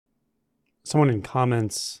Someone in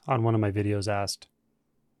comments on one of my videos asked,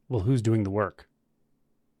 well, who's doing the work?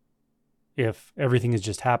 If everything is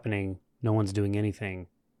just happening, no one's doing anything,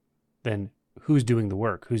 then who's doing the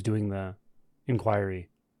work? Who's doing the inquiry?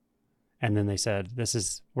 And then they said, this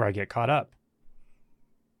is where I get caught up.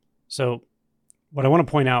 So what I want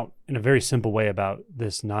to point out in a very simple way about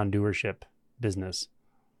this non-doership business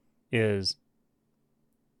is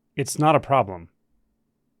it's not a problem.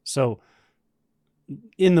 So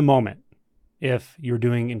in the moment, if you're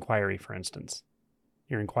doing inquiry, for instance,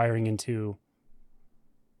 you're inquiring into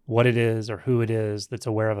what it is or who it is that's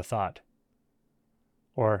aware of a thought,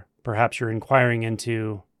 or perhaps you're inquiring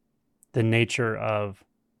into the nature of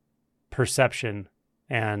perception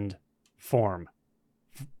and form,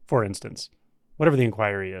 for instance, whatever the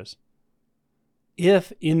inquiry is.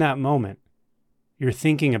 If in that moment you're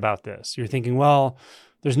thinking about this, you're thinking, well,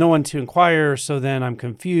 there's no one to inquire, so then I'm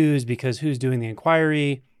confused because who's doing the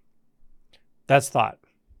inquiry? That's thought.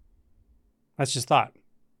 That's just thought.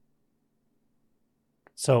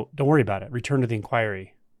 So don't worry about it. Return to the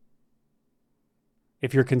inquiry.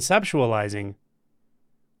 If you're conceptualizing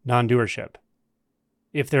non-doership,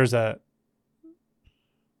 if there's a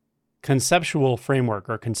conceptual framework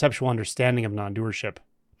or conceptual understanding of non-doership,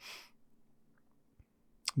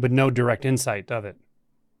 but no direct insight of it,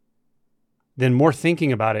 then more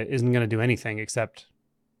thinking about it isn't going to do anything except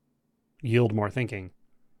yield more thinking.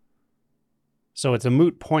 So it's a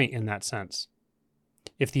moot point in that sense.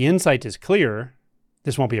 If the insight is clear,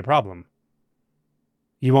 this won't be a problem.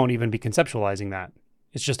 You won't even be conceptualizing that.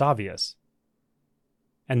 It's just obvious.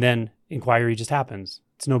 And then inquiry just happens.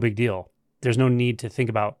 It's no big deal. There's no need to think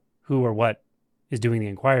about who or what is doing the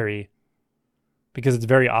inquiry because it's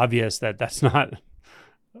very obvious that that's not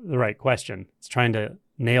the right question. It's trying to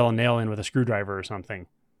nail a nail in with a screwdriver or something.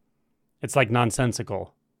 It's like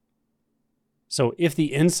nonsensical. So if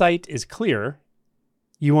the insight is clear,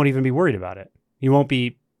 you won't even be worried about it. You won't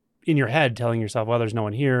be in your head telling yourself, well, there's no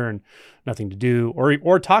one here and nothing to do,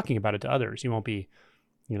 or talking about it to others. You won't be,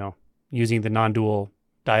 using the non-dual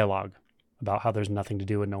dialogue about how there's nothing to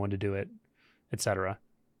do and no one to do it, etc.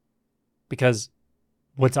 Because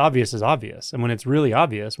what's obvious is obvious. And when it's really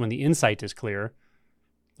obvious, when the insight is clear,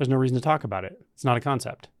 there's no reason to talk about it. It's not a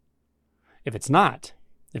concept. If it's not,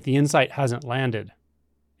 if the insight hasn't landed,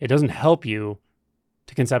 it doesn't help you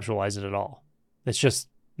to conceptualize it at all. It's just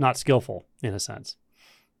not skillful in a sense.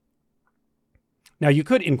 Now, you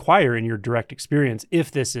could inquire in your direct experience, if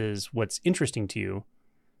this is what's interesting to you,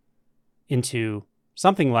 into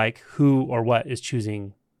something like who or what is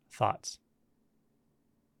choosing thoughts.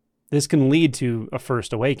 This can lead to a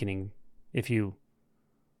first awakening if you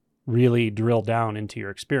really drill down into your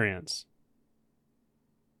experience.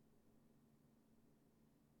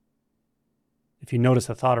 If you notice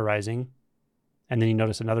a thought arising, and then you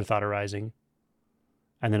notice another thought arising,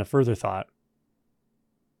 and then a further thought,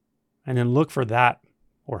 and then look for that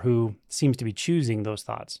or who seems to be choosing those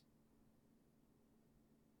thoughts.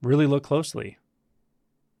 Really look closely.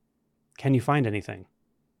 Can you find anything?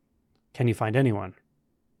 Can you find anyone?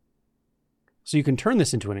 So you can turn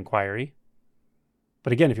this into an inquiry.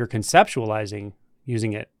 But again, if you're conceptualizing,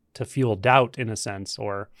 using it to fuel doubt in a sense,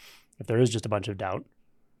 or if there is just a bunch of doubt,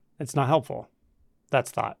 it's not helpful. That's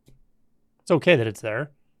thought. It's okay that it's there,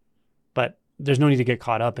 but there's no need to get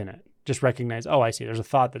caught up in it. Just recognize, oh, I see. There's a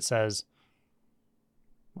thought that says,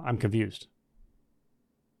 I'm confused.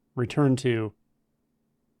 Return to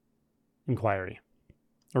inquiry,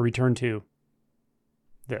 or return to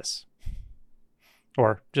this,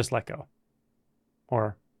 or just let go,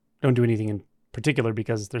 or don't do anything in particular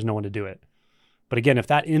because there's no one to do it. But again, if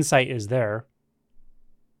that insight is there,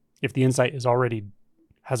 if the insight has already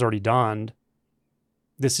dawned,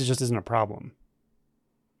 this just isn't a problem.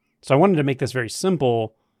 So I wanted to make this very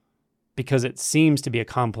simple because it seems to be a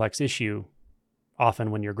complex issue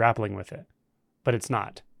often when you're grappling with it, but it's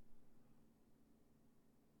not.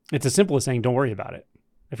 It's as simple as saying, don't worry about it.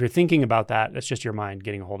 If you're thinking about that, that's just your mind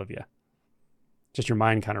getting a hold of you. Just your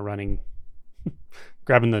mind kind of running,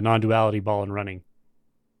 grabbing the non-duality ball and running.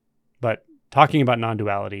 But talking about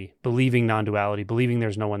non-duality, believing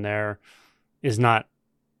there's no one there is not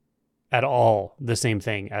at all the same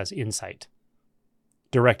thing as insight.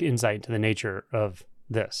 Direct insight into the nature of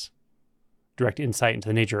this. Direct insight into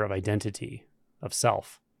the nature of identity, of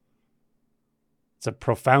self. It's a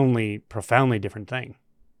profoundly, profoundly different thing.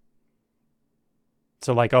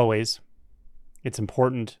 So like always, it's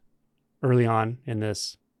important early on in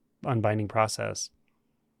this unbinding process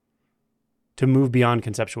to move beyond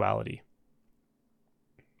conceptuality,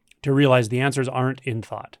 to realize the answers aren't in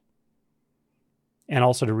thought, and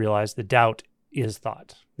also to realize the doubt is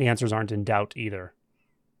thought. The answers aren't in doubt either.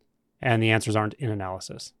 and the answers aren't in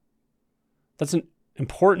analysis. That's an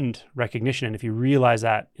important recognition. And if you realize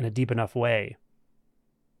that in a deep enough way,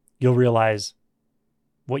 you'll realize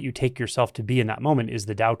what you take yourself to be in that moment is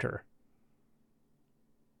the doubter.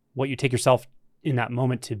 What you take yourself in that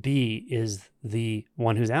moment to be is the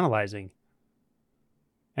one who's analyzing.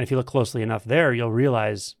 And if you look closely enough there, you'll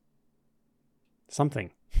realize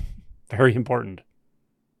something very important.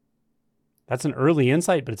 That's an early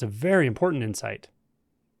insight, but it's a very important insight.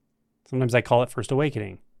 Sometimes I call it first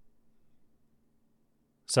awakening.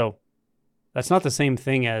 So that's not the same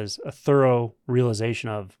thing as a thorough realization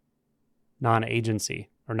of non-agency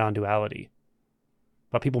or non-duality.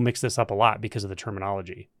 But people mix this up a lot because of the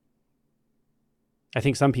terminology. I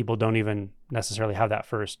think some people don't even necessarily have that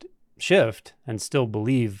first shift and still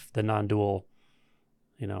believe the non-dual,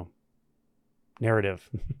 narrative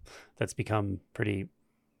that's become pretty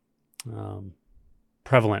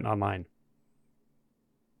prevalent online.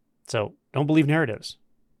 So don't believe narratives.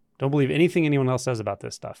 Don't believe anything anyone else says about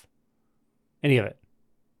this stuff. Any of it.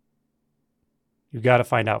 You've got to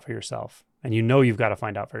find out for yourself. And you've got to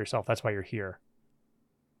find out for yourself. That's why you're here.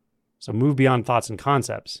 So move beyond thoughts and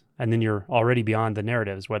concepts. And then you're already beyond the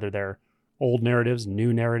narratives, whether they're old narratives,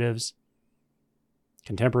 new narratives,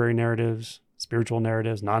 contemporary narratives, spiritual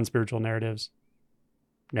narratives, non-spiritual narratives,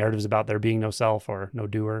 narratives about there being no self or no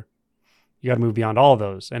doer. You got to move beyond all of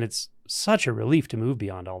those. And it's such a relief to move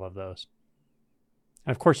beyond all of those.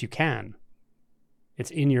 And of course you can. It's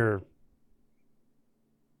in your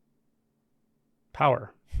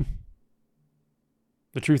power.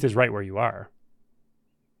 The truth is right where you are.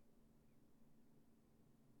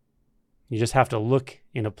 You just have to look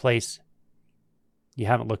in a place you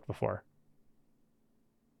haven't looked before.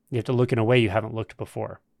 You have to look in a way you haven't looked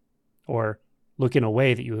before. Or look in a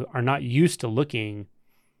way that you are not used to looking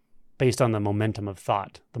based on the momentum of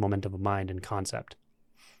thought, the momentum of mind and concept.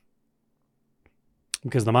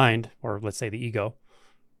 Because the mind, or let's say the ego,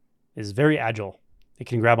 is very agile. It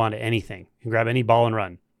can grab onto anything. It can grab any ball and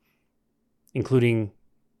run, including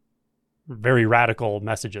very radical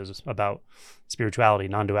messages about spirituality,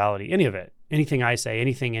 non-duality, any of it. Anything I say,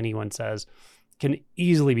 anything anyone says can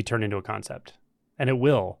easily be turned into a concept. And it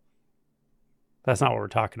will. That's not what we're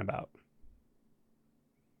talking about.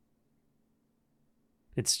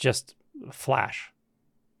 It's just a flash.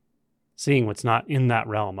 Seeing what's not in that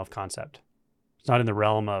realm of concept. It's not in the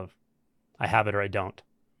realm of I have it or I don't.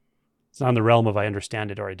 It's not in the realm of I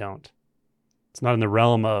understand it or I don't. It's not in the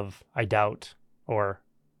realm of I doubt or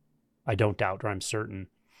I don't doubt or I'm certain.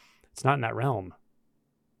 It's not in that realm.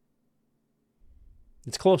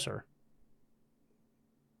 It's closer.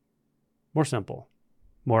 More simple.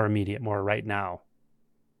 More immediate. More right now.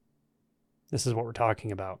 This is what we're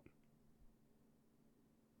talking about.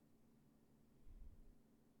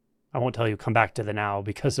 I won't tell you come back to the now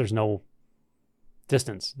because there's no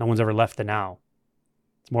distance. No one's ever left the now.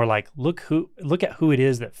 It's more like look at who it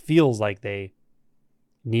is that feels like they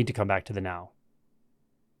need to come back to the now.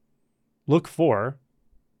 Look for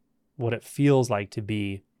what it feels like to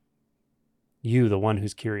be you, the one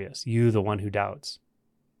who's curious, you, the one who doubts.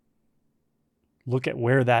 Look at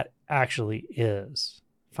where that actually is.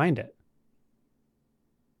 Find it.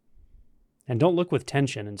 And don't look with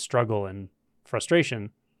tension and struggle and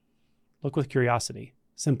frustration. Look with curiosity,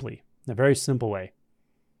 simply, in a very simple way.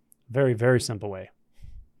 Very, very simple way.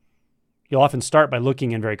 You'll often start by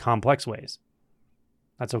looking in very complex ways.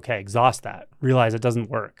 That's okay. Exhaust that. Realize it doesn't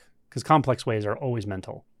work because complex ways are always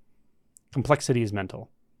mental. Complexity is mental.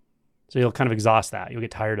 So you'll kind of exhaust that. You'll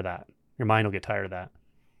get tired of that. Your mind will get tired of that.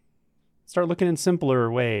 Start looking in simpler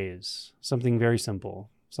ways. Something very simple.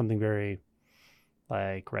 Something very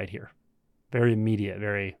like right here. Very immediate.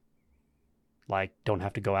 Very like don't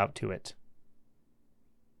have to go out to it.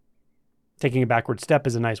 Taking a backward step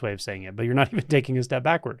is a nice way of saying it, but you're not even taking a step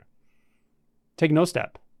backward. Take no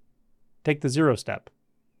step. Take the 0 step.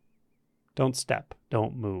 Don't step.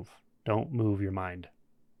 Don't move. Don't move your mind.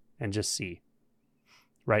 And just see.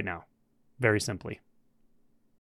 Right now. Very simply.